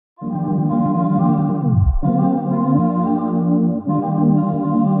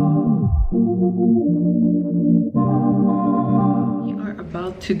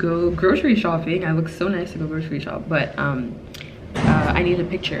to go grocery shopping. I look so nice to go grocery shop, but I need a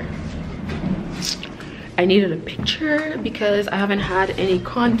picture. I needed a picture because I haven't had any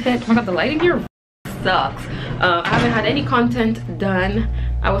content. Oh my god, the lighting here sucks. I haven't had any content done.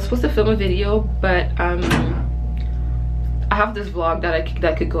 I was supposed to film a video, but I have this vlog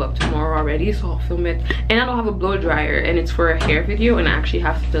that could go up tomorrow already, so I'll film it. And I don't have a blow dryer, and it's for a hair video, and I actually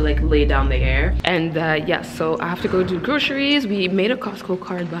have to like lay down the hair. And yeah, so I have to go do groceries. We made a Costco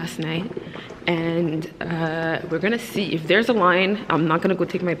card last night, and we're gonna see if there's a line. I'm not gonna go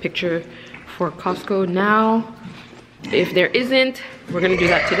take my picture for Costco now. If there isn't, we're gonna do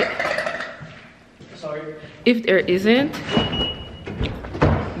that today. Sorry. If there isn't,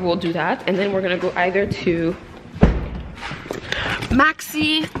 we'll do that, and then we're gonna go either to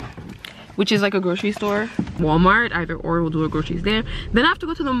Maxi, which is like a grocery store, Walmart, either or. We'll do our groceries there. Then I have to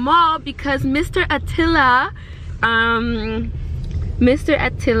go to the mall because Mr. Attila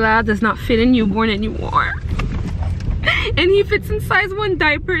does not fit in newborn anymore. And he fits in size 1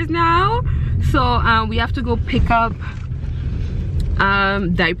 diapers now. So we have to go pick up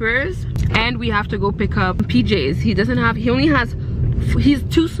diapers, and we have to go pick up PJs. He's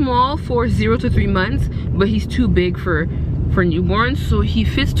too small for 0 to 3 months, but he's too big for newborns, so he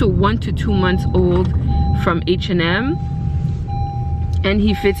fits to 1 to 2 months old from H&M, and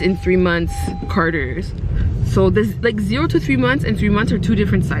he fits in 3 months Carter's. So there's like 0 to 3 months and 3 months are 2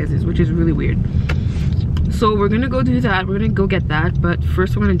 different sizes, which is really weird. So we're gonna go do that. We're gonna go get that, but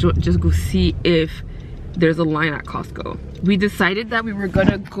first we're gonna just go see if there's a line at Costco. We decided that we were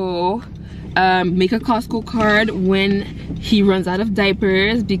gonna go make a Costco card when he runs out of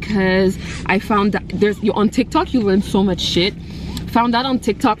diapers, because I found that on TikTok you learn so much shit. Found out on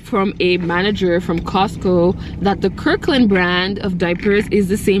TikTok from a manager from Costco that the Kirkland brand of diapers is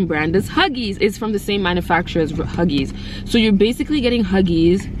the same brand as Huggies. It's from the same manufacturer as Huggies, so you're basically getting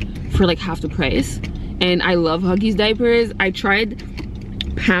Huggies for like half the price. And I love Huggies diapers. I tried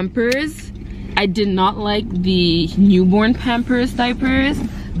Pampers. I did not like the newborn Pampers diapers,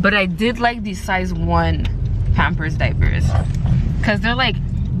 but I did like the size 1 Pampers diapers because they're like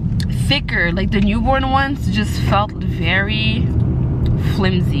thicker. Like the newborn ones just felt very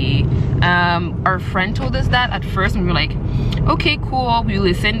flimsy. Our friend told us that at first, and we were like, okay, cool, we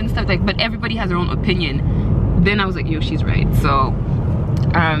listened and stuff, like, but everybody has their own opinion. Then I was like, yo, she's right. So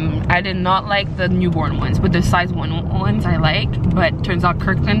I did not like the newborn ones, but the size 1 ones I like. But turns out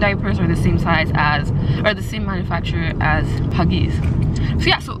Kirkland diapers are the same size as, or the same manufacturer as Huggies. So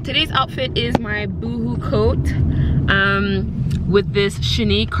yeah, so today's outfit is my boohoo coat with this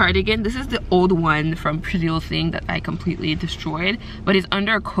chenille cardigan. This is the old one from Pretty Little Thing that I completely destroyed, but it's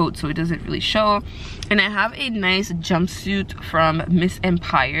under a coat so it doesn't really show. And I have a nice jumpsuit from Miss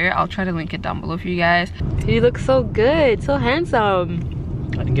Empire. I'll try to link it down below for you guys. He looks so good, so handsome.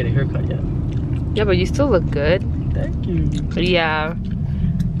 I didn't get a haircut yet. Yeah, but you still look good. Thank you. But yeah,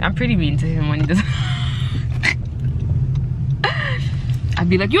 I'm pretty mean to him when he does. I'd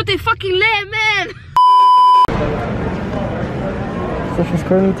be like, yo, they fucking late, man. So she's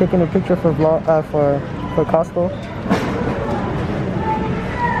currently taking a picture for Costco.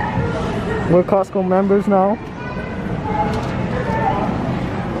 We're Costco members now.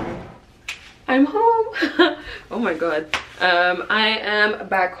 I'm home. Oh my god. I am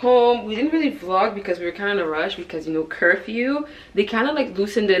back home. We didn't really vlog because we were kind of in a rush because, you know, curfew. They kind of like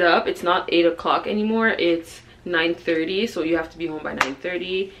loosened it up. It's not 8 o'clock anymore. It's 9:30, so you have to be home by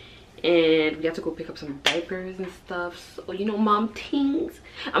 9:30. And we have to go pick up some diapers and stuff. So, you know, mom things.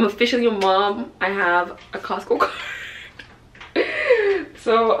 I'm officially your mom. I have a Costco card.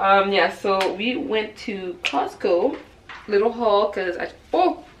 So, yeah, so we went to Costco. Little haul, because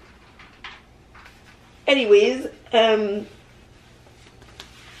anyways,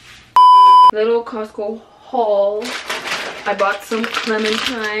 little Costco haul. I bought some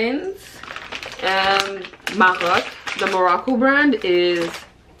clementines. Maroc, the Morocco brand, is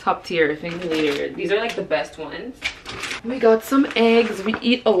top tier. These are like the best ones. We got some eggs. We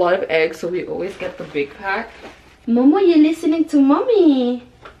eat a lot of eggs, so we always get the big pack. Momo, you're listening to mommy.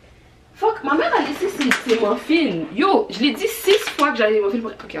 Fuck, ma mère a laissé ses muffins. Yo, je l'ai dit 6 fois que j'allais les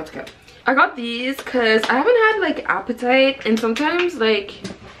muffins. Ok, en tout cas. I got these because I haven't had like appetite, and sometimes like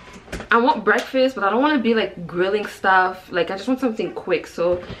I want breakfast, but I don't want to be like grilling stuff. Like I just want something quick.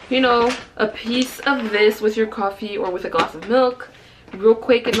 So, you know, a piece of this with your coffee or with a glass of milk, real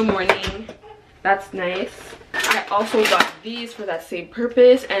quick in the morning. That's nice. I also got these for that same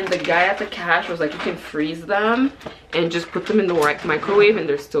purpose, and the guy at the cash was like, you can freeze them and just put them in the microwave and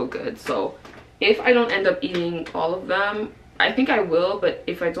they're still good. So if I don't end up eating all of them, I think I will, but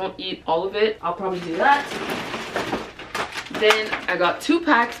if I don't eat all of it, I'll probably do that. then I got 2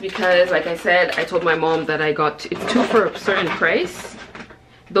 packs because, like I said, I told my mom that I got 2 for a certain price.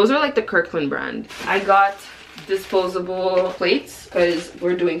 Those are like the Kirkland brand. I got disposable plates because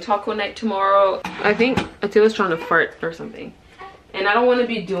we're doing taco night tomorrow. I think Atila's trying to fart or something. And I don't want to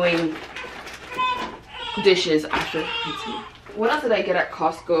be doing dishes after eating. What else did I get at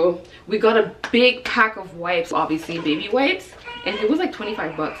Costco? We got a big pack of wipes, obviously baby wipes, and it was like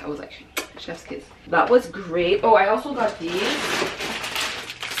 25 bucks. I was like, chef's kiss. That was great. Oh, I also got these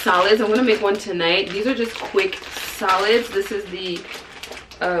salads. I'm gonna make one tonight. These are just quick salads. This is the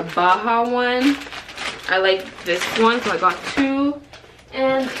Baja one. I like this one, so I got 2.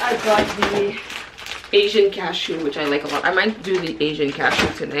 And I got the Asian cashew, which I like a lot. I might do the Asian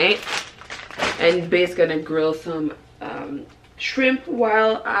cashew tonight. And Bae's gonna grill some shrimp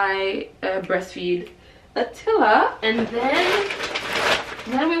while I breastfeed Attila. And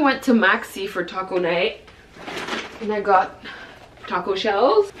then we went to Maxi for taco night, and I got taco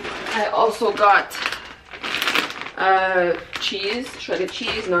shells. I also got cheese, shredded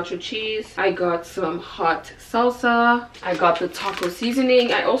cheese, nacho cheese. I got some hot salsa. I got the taco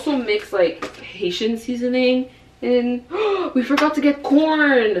seasoning. I also mixed like Haitian seasoning in. We forgot to get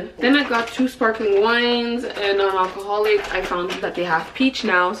corn. Then I got 2 sparkling wines and non-alcoholic. I found that they have peach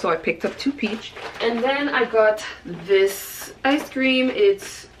now, so I picked up 2 peach. And then I got this ice cream.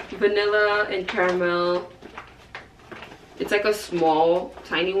 It's vanilla and caramel. It's like a small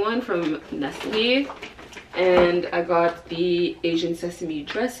tiny one from Nestle. And I got the Asian sesame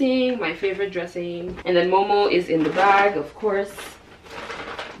dressing, my favorite dressing. And then Momo is in the bag, of course.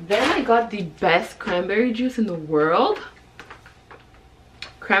 Then I got the best cranberry juice in the world.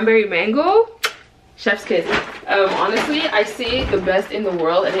 Cranberry mango. Chef's kiss. Honestly, I say the best in the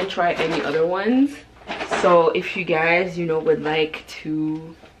world. I didn't try any other ones. So if you guys, you know, would like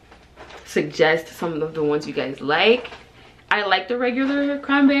to suggest some of the ones you guys like. I like the regular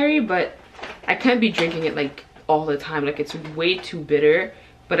cranberry, but I can't be drinking it like all the time. Like, it's way too bitter,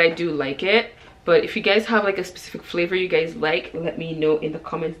 but I do like it. But if you guys have like a specific flavor you guys like, let me know in the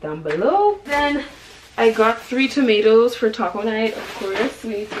comments down below. Then I got 3 tomatoes for taco night, of course. We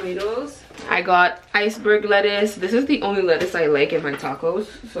need tomatoes. I got iceberg lettuce. This is the only lettuce I like in my tacos,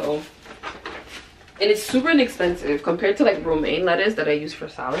 so. And it's super inexpensive compared to like romaine lettuce that I use for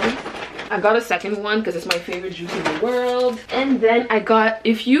salad. I got a second one because it's my favorite juice in the world. And then I got,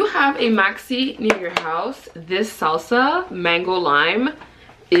 if you have a Maxi near your house, this salsa mango lime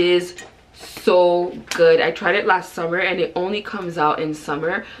is so good. I tried it last summer and it only comes out in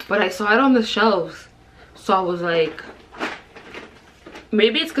summer, but I saw it on the shelves, so I was like,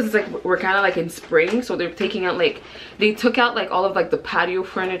 maybe it's because it's like we're kind of like in spring, so they're taking out like, they took out like all of like the patio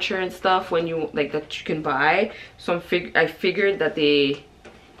furniture and stuff when you like that you can buy. So I figured that they,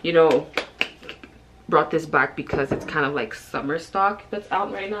 you know, brought this back because it's kind of like summer stock that's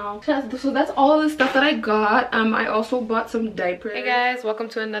out right now. So that's all of the stuff that I got. I also bought some diapers. Hey guys, welcome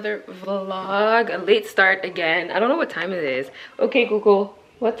to another vlog. A late start again. I don't know what time it is. Okay Google,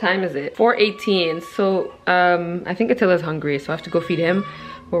 what time is it? 4:18. So I think Attila's hungry, so I have to go feed him.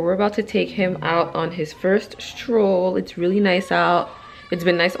 But we're about to take him out on his first stroll. It's really nice out. It's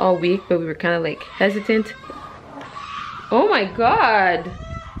been nice all week, but we were kind of like hesitant. Oh my god.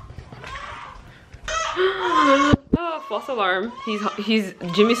 Oh, false alarm.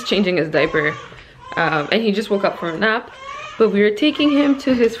 Jimmy's changing his diaper, and he just woke up from a nap. But we were taking him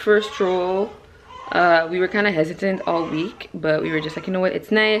to his first stroll. We were kind of hesitant all week, but we were just like, you know what,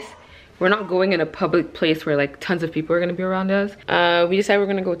 it's nice. We're not going in a public place where like tons of people are gonna be around us. We decided we're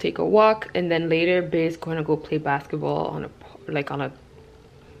gonna go take a walk, and then later Bae's gonna go play basketball on a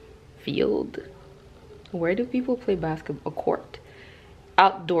field. Where do people play basketball? A court.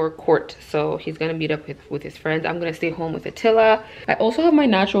 Outdoor court. So he's gonna meet up with his friends. I'm gonna stay home with Attila. I also have my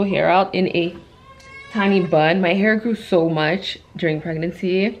natural hair out in a tiny bun. My hair grew so much during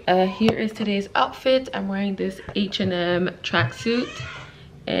pregnancy. Here is today's outfit. I'm wearing this H&M tracksuit,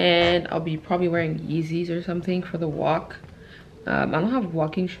 and I'll be probably wearing Yeezys or something for the walk. I don't have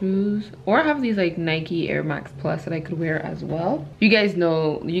walking shoes, or I have these like Nike Air Max Plus that I could wear as well. You guys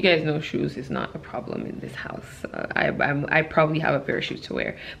know shoes is not a problem in this house. I probably have a pair of shoes to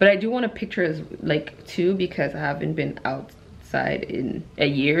wear, but I do want a picture as like too, because I haven't been outside in a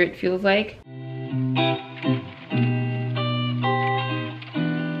year, it feels like.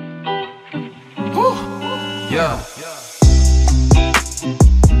 Yeah.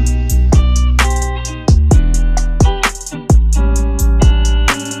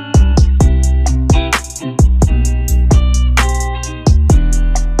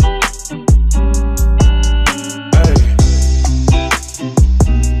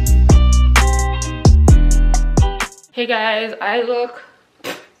 Hey guys, I look...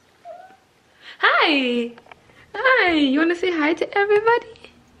 Hi! Hi! You want to say hi to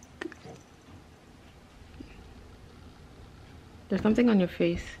everybody? There's something on your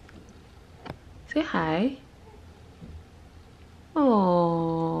face. Say hi.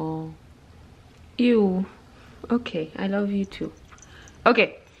 Oh, ew. Okay, I love you too.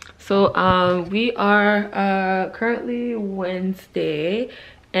 Okay, so we are currently Wednesday,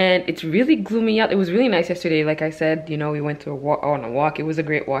 and it's really gloomy out. It was really nice yesterday. Like I said, you know, we went to on a walk. It was a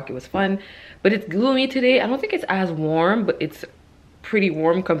great walk. It was fun, but it's gloomy today. I don't think it's as warm, but it's pretty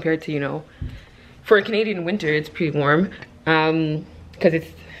warm compared to, you know, for a Canadian winter. It's pretty warm because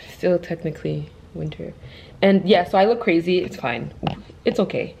it's still technically winter. And yeah, so I look crazy. It's fine. It's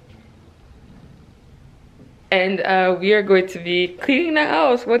okay. And we are going to be cleaning the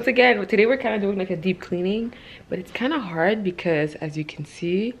house once again. Today we're kind of doing like a deep cleaning, but it's kind of hard because, as you can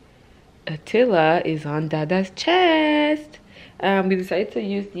see, Attila is on Dada's chest. We decided to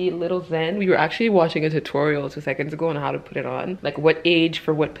use the little Zen. We were actually watching a tutorial 2 seconds ago on how to put it on, like what age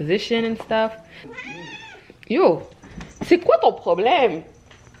for what position and stuff. Yo, c'est quoi ton problème?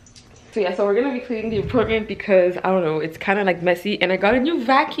 So yeah, so we're gonna be cleaning the apartment because I don't know, it's kind of like messy. And I got a new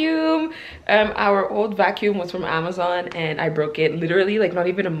vacuum. Our old vacuum was from Amazon and I broke it literally like not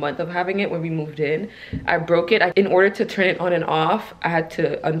even a month of having it when we moved in. I broke it. In order to turn it on and off, I had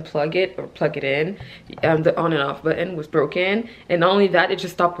to unplug it or plug it in. The on and off button was broken, and not only that, it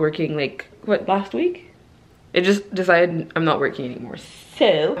just stopped working like what, last week? It just decided I'm not working anymore.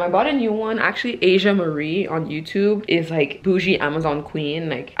 So I bought a new one. Actually, Asia Marie on YouTube is like bougie Amazon queen.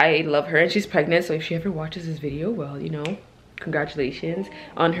 Like, I love her, and she's pregnant, so if she ever watches this video, well, you know, congratulations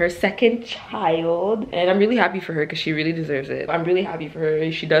on her second child. And I'm really happy for her because she really deserves it. I'm really happy for her.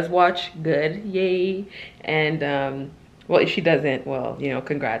 If she does watch, good, yay. And well, if she doesn't, well, you know,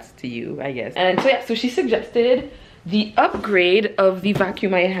 congrats to you, I guess. And so yeah, so she suggested the upgrade of the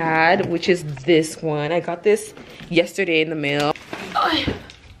vacuum I had, which is this one. I got this yesterday in the mail.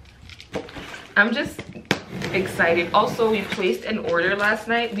 I'm just excited. Also, we placed an order last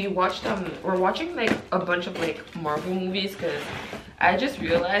night. We watched we're watching like a bunch of like Marvel movies because I just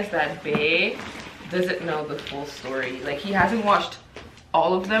realized that Bae doesn't know the full story. Like, he hasn't watched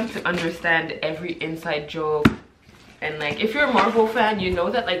all of them to understand every inside joke. And like, if you're a Marvel fan, you know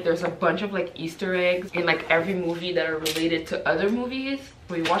that like there's a bunch of like Easter eggs in like every movie that are related to other movies.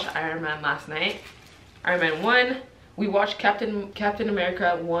 We watched Iron Man last night. Iron Man 1. We watched Captain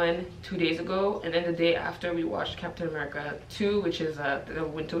America 1 2 days ago, and then the day after we watched Captain America 2, which is the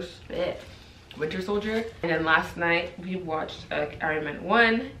Winter Soldier. And then last night we watched Iron Man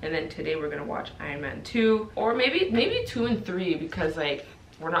 1, and then today we're gonna watch Iron Man 2, or maybe 2 and 3 because like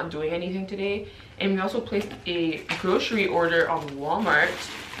we're not doing anything today. And we also placed a grocery order on Walmart,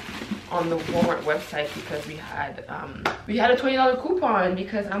 on the Walmart website, because we had a $20 coupon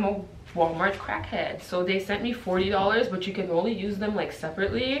because I'm a Walmart crackhead. So they sent me $40, but you can only use them like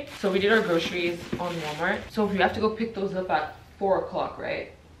separately. So we did our groceries on Walmart. So we have to go pick those up at 4 o'clock,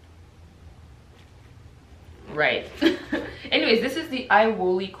 right? Right. Anyways, this is the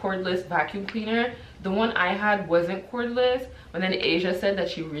iWolly cordless vacuum cleaner. The one I had wasn't cordless, but then Asia said that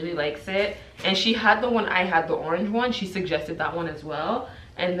she really likes it, and she had the one I had, the orange one. She suggested that one as well,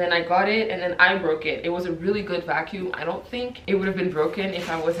 and then I got it, and then I broke it. It was a really good vacuum. I don't think it would have been broken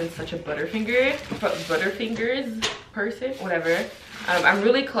if I wasn't such a butterfingers person, whatever. I'm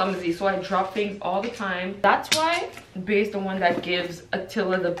really clumsy, so I drop things all the time. That's why Bae's the one that gives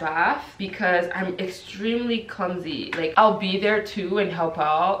Attila the bath, because I'm extremely clumsy. Like, I'll be there too and help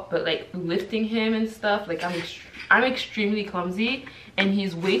out, but like lifting him and stuff, like I'm extremely clumsy, and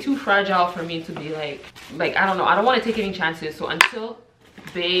he's way too fragile for me to be like I don't know, I don't want to take any chances. So until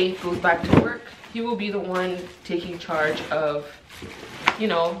Bae goes back to work, he will be the one taking charge of, you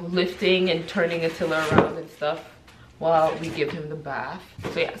know, lifting and turning Attila around and stuff while we give him the bath.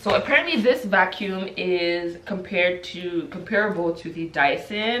 So yeah, so apparently this vacuum is comparable to the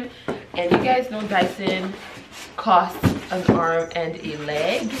Dyson, and you guys know Dyson costs an arm and a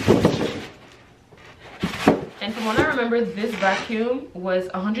leg. And from what I remember, this vacuum was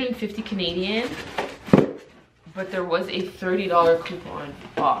 150 Canadian, but there was a $30 coupon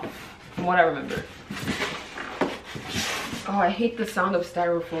off, from what I remember. Oh, I hate the sound of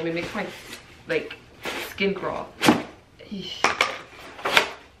styrofoam. It makes my like skin crawl.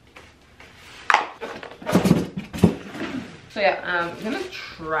 So yeah, I'm gonna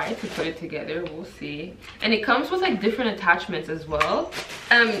try to put it together. We'll see. And it comes with like different attachments as well.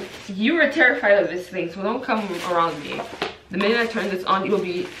 You were terrified of this thing, so don't come around me. The minute I turn this on, you'll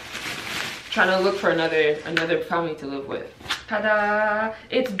be trying to look for another family to live with. Ta-da!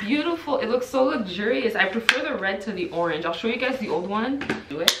 It's beautiful. It looks so luxurious. I prefer the red to the orange. I'll show you guys the old one.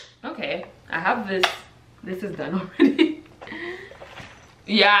 Do it. Okay. I have this. This is done already.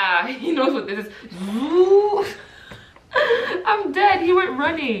 Yeah, he knows what this is. I'm dead. He went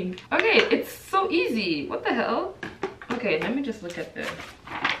running. Okay, it's so easy. What the hell? Okay, let me just look at this.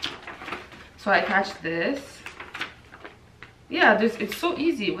 So I attached this. Yeah, it's so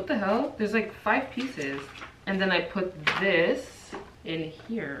easy. What the hell? There's like 5 pieces. And then I put this in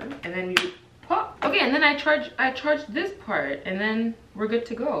here. And then you pop. Okay, and then I charge this part. And then we're good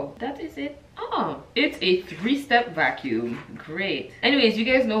to go. That is it. Oh, it's a 3-step vacuum. Great. Anyways, you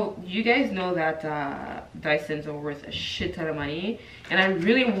guys know that Dysons are worth a shit ton of money, and I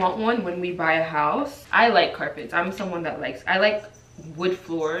really want one when we buy a house. I like carpets. I'm someone that I like wood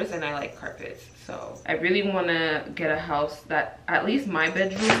floors and I like carpets. So I really want to get a house that at least my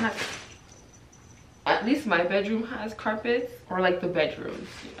bedroom has carpets, or like the bedrooms.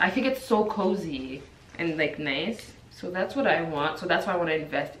 I think it's so cozy and like nice. So that's what I want. So that's why I want to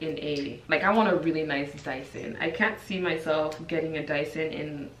invest in I want a really nice Dyson. I can't see myself getting a Dyson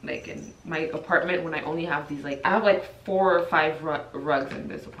in my apartment when I only have these I have like 4 or 5 rugs in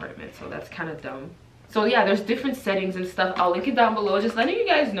this apartment. So that's kind of dumb. So yeah, there's different settings and stuff. I'll link it down below. Just letting you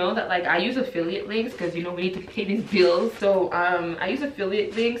guys know that I use affiliate links because we need to pay these bills. So I use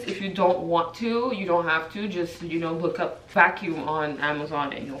affiliate links. If you don't want to, you don't have to. Just look up vacuum on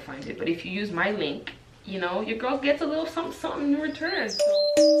Amazon and you'll find it. But if you use my link, your girl gets a little something in return. So.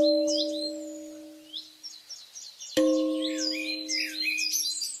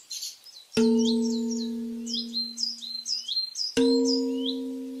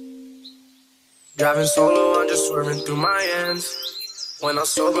 Driving solo, I'm just swerving through my ends. When I'm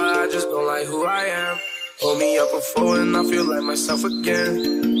sober, I just don't like who I am. Pull me up a 4 and I feel like myself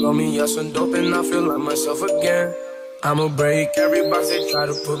again. Blow me up some dope and I feel like myself again. I'ma break every box they try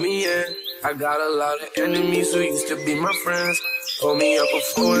to put me in. I got a lot of enemies who used to be my friends. Pull me up a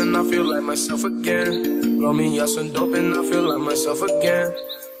 4 and I feel like myself again. Blow me up some dope and I feel like myself again.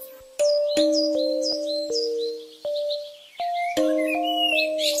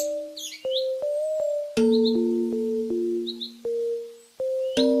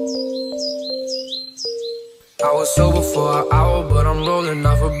 I was sober for an hour, but I'm rolling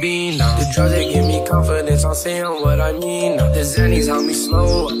off a bean now. The drugs, they give me confidence, I'm saying what I mean now. The Xannies help me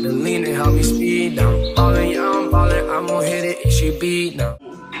slow up, the leaning help me speed down. Ballin', yeah, I'm ballin', I'm gon' hit it if she beat now.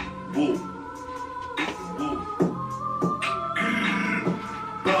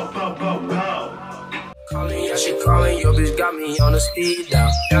 Calling, yeah, she calling, your bitch got me on the speed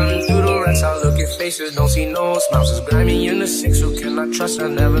down. Down through the rest, I look at faces, don't see no smiles. Just grab me in the 6, who can I trust, I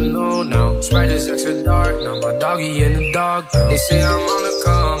never know now. Sprite is extra dark, now my doggy in the dog pound. They say I'm on the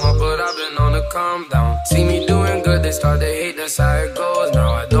come up, but I've been on the calm down. See me doing good, they start to hate, that's how it goes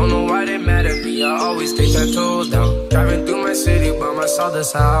now. I don't know why they mad at me, I always take their toes down. Driving through my city by myself,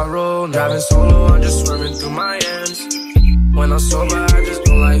 that's how I roll now. Driving solo, I'm just swerving through my ends. When I'm sober, I just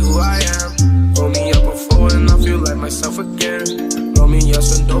don't like who I am. Pull me up a 4 and I feel like myself again. Blow me up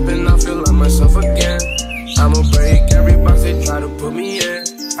some dope and I feel like myself again. I'ma break every box they try to put me in.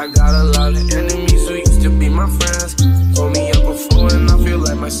 I got a lot of enemies who used to be my friends. Pull me up a 4 and I feel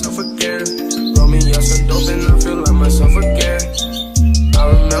like myself again. Blow me up some dope and I feel like myself again. I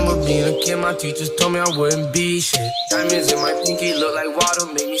remember being a kid, my teachers told me I wouldn't be shit. Diamonds in my pinky look like water,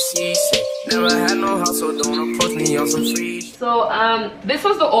 make me seasick. Never had no house, so don't approach me on some free. So this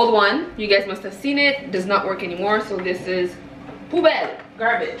was the old one. You guys must have seen it. It does not work anymore. So this is poubelle,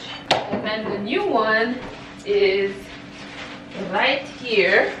 garbage. And then the new one is right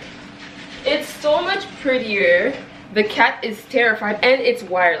here. It's so much prettier. The cat is terrified and it's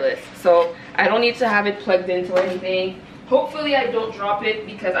wireless. So I don't need to have it plugged into anything. Hopefully I don't drop it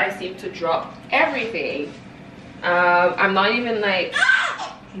because I seem to drop everything. I'm not even like,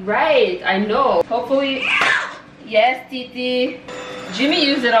 right, I know. Hopefully, yes, Titi. Jimmy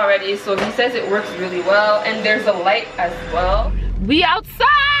used it already, so he says it works really well. And there's a light as well. We outside!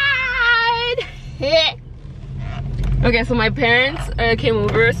 Okay, so my parents came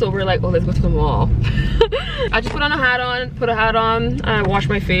over, so we're like, oh, let's go to the mall. I just put a hat on, I washed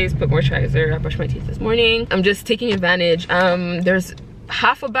my face, put moisturizer, I brushed my teeth this morning. I'm just taking advantage. There's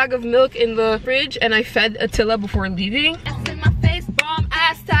half a bag of milk in the fridge and I fed Attila before leaving. Ass in my face, bomb,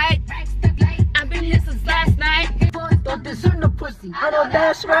 ass tight. I've been here since last night. Don't deserve no pussy. I know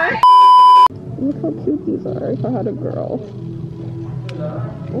that's right. Look how cute these are if I had a girl.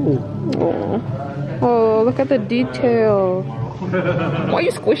 Oh, look at the detail. Why are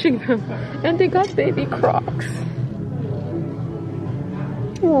you squishing them? And they got baby Crocs.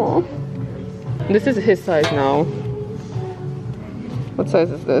 Oh, this is his size now. What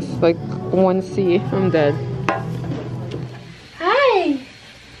size is this? Like 1C. I'm dead. Hi.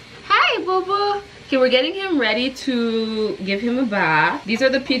 Hi, Bobo. Okay, we're getting him ready to give him a bath. These are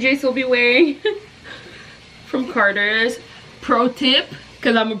the PJs he'll be wearing from Carter's. Pro tip,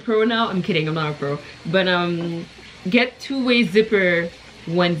 because I'm a pro now. I'm kidding, I'm not a pro. But get two-way zipper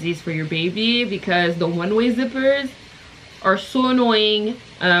onesies for your baby, because the one-way zippers are so annoying.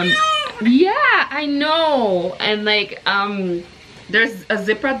 Yeah, I know. And like there's a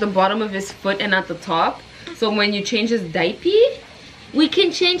zipper at the bottom of his foot and at the top, so when you change his diaper, we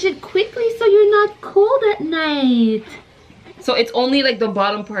can change it quickly so you're not cold at night. So it's only like the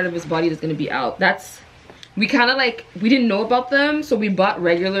bottom part of his body that's gonna be out. That's, we kind of like, we didn't know about them, so we bought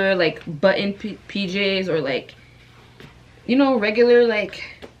regular like button PJs, or like, you know, regular like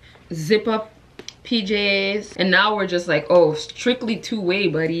zip up PJs. And now we're just like, oh, strictly two-way,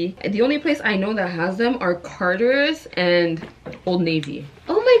 buddy. And the only place I know that has them are Carter's and Old Navy.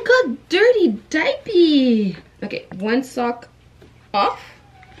 Oh my god, dirty diaper. Okay, one sock off.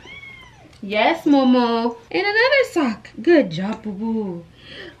 Yes, Momo. And another sock. Good job, boo-boo.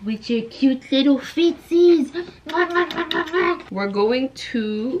 With your cute little feetsies. We're going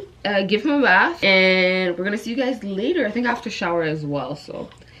to give him a bath, and we're gonna see you guys later. I think after shower as well. So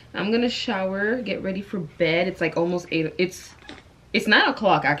I'm gonna shower, get ready for bed. It's like almost 8. It's 9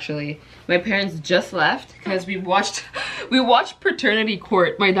 o'clock actually. My parents just left because we watched Paternity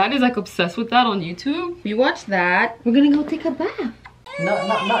Court. My dad is like obsessed with that on YouTube. We watched that. We're gonna go take a bath.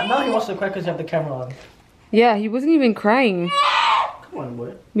 Now he wants to cry because you have the camera on. Yeah, he wasn't even crying. Come on,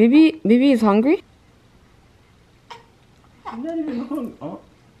 boy. Maybe he's hungry. I'm not even hungry. Oh.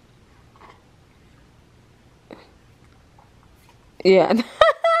 Yeah.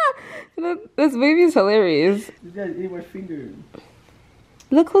 This baby is hilarious. This guy ate my finger.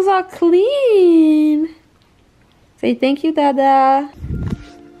 Look who's all clean. Say thank you, Dada.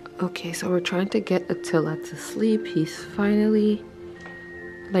 Okay, so we're trying to get Attila to sleep. He's finally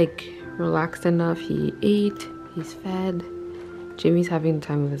like relaxed enough. He ate, he's fed. Jimmy's having the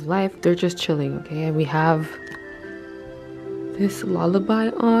time of his life. They're just chilling, okay? And we have this lullaby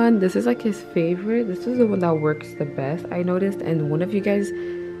on. This is like his favorite. This is the one that works the best, I noticed. And one of you guys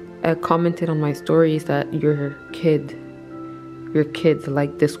commented on my stories that your kids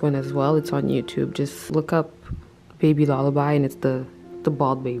like this one as well. It's on YouTube. Just look up baby lullaby, and it's the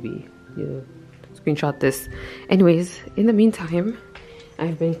bald baby. Yeah, screenshot this. Anyways, in the meantime,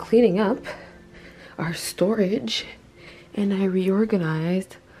 I've been cleaning up our storage, and I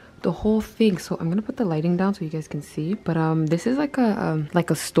reorganized the whole thing. So I'm gonna put the lighting down so you guys can see. But this is like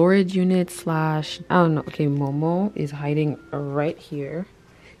a storage unit slash, I don't know. Okay, Momo is hiding right here.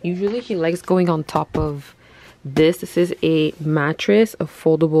 Usually he likes going on top of this. This is a mattress, a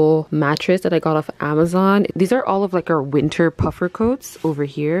foldable mattress that I got off Amazon. These are all of like our winter puffer coats over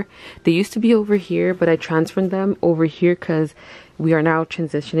here. They used to be over here, but I transferred them over here because we are now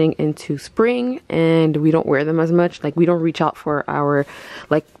transitioning into spring and we don't wear them as much. Like we don't reach out for our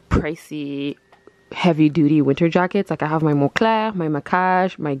like pricey heavy duty winter jackets. Like I have my Montclair, my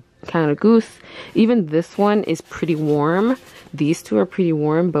Macage, my Canada Goose. Even this one is pretty warm. These two are pretty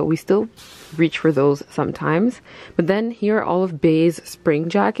warm, but we still reach for those sometimes. But then here are all of Beige's spring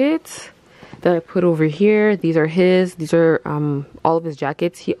jackets that I put over here. These are his. These are all of his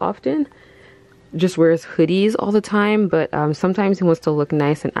jackets. He often just wears hoodies all the time, but sometimes he wants to look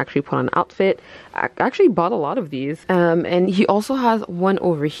nice and actually put on an outfit. I actually bought a lot of these. And he also has one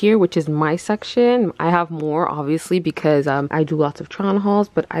over here, which is my section. I have more obviously because I do lots of Tron hauls,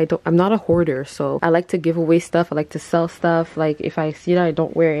 but I'm not a hoarder, so I like to give away stuff. I like to sell stuff. Like if I see that I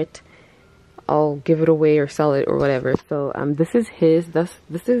don't wear it, I'll give it away or sell it or whatever. So this is his.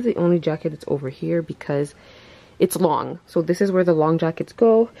 This is the only jacket that's over here because it's long. So this is where the long jackets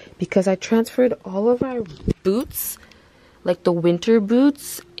go, because I transferred all of our boots, like the winter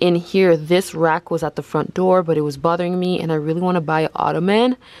boots, in here. This rack was at the front door, but it was bothering me and I really want to buy an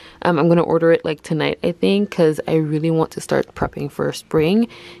ottoman. I'm going to order it like tonight, I think, because I really want to start prepping for spring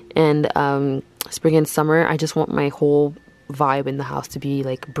and spring and summer. I just want my whole vibe in the house to be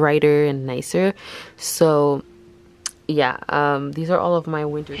like brighter and nicer. So yeah, these are all of my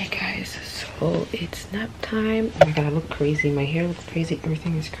winter. Hey guys, so it's nap time. Oh my god, I look crazy. My hair looks crazy.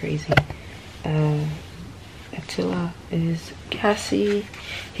 Everything is crazy. Attila is gassy.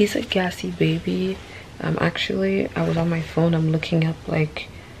 He's a gassy baby. Actually, I was on my phone. I'm looking up like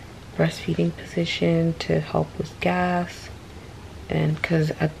breastfeeding position to help with gas, and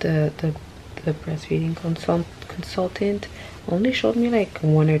because at the breastfeeding consultant only showed me like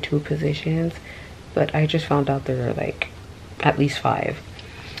 1 or 2 positions, but I just found out there are like at least 5.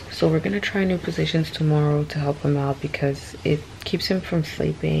 So we're gonna try new positions tomorrow to help him out because it keeps him from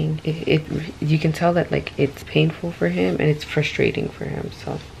sleeping. You can tell that like it's painful for him and it's frustrating for him.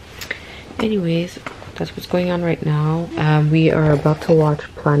 So anyways, that's what's going on right now. We are about to watch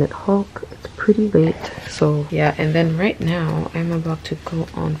Planet Hulk. It's pretty late, so yeah. And then right now I'm about to go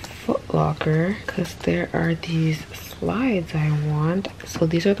on Foot Locker because there are these slides I want. So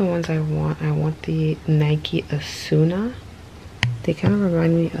these are the ones I want. I want the Nike Asuna. They kind of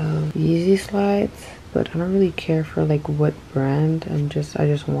remind me of Yeezy slides, but I don't really care for like what brand. I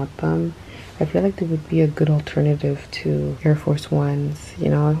just want them. I feel like they would be a good alternative to Air Force Ones. You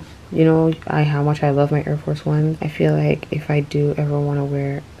know how much I love my Air Force Ones. I feel like if I do ever want to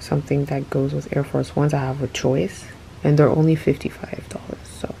wear something that goes with Air Force Ones, I have a choice, and they're only $55.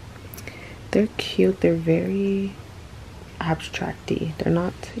 So they're cute. They're very abstracty. They're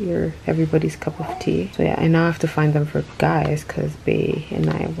not your everybody's cup of tea. So yeah, I now have to find them for guys because Bae and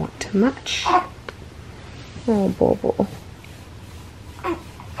I want to match. Oh, Bobo.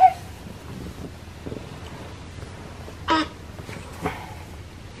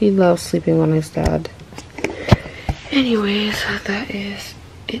 He loves sleeping on his dad. Anyways, that is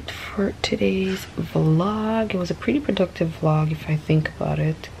it for today's vlog. It was a pretty productive vlog if I think about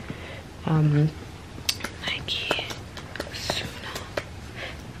it. Nike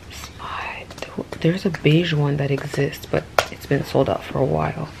slide. There's a beige one that exists, but it's been sold out for a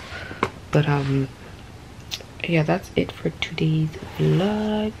while. But yeah, that's it for today's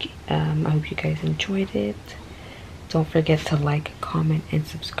vlog. I hope you guys enjoyed it. Don't forget to like, comment, and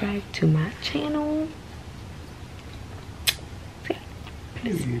subscribe to my channel.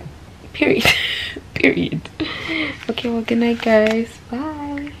 Period. Period. Okay, well, good night, guys. Bye.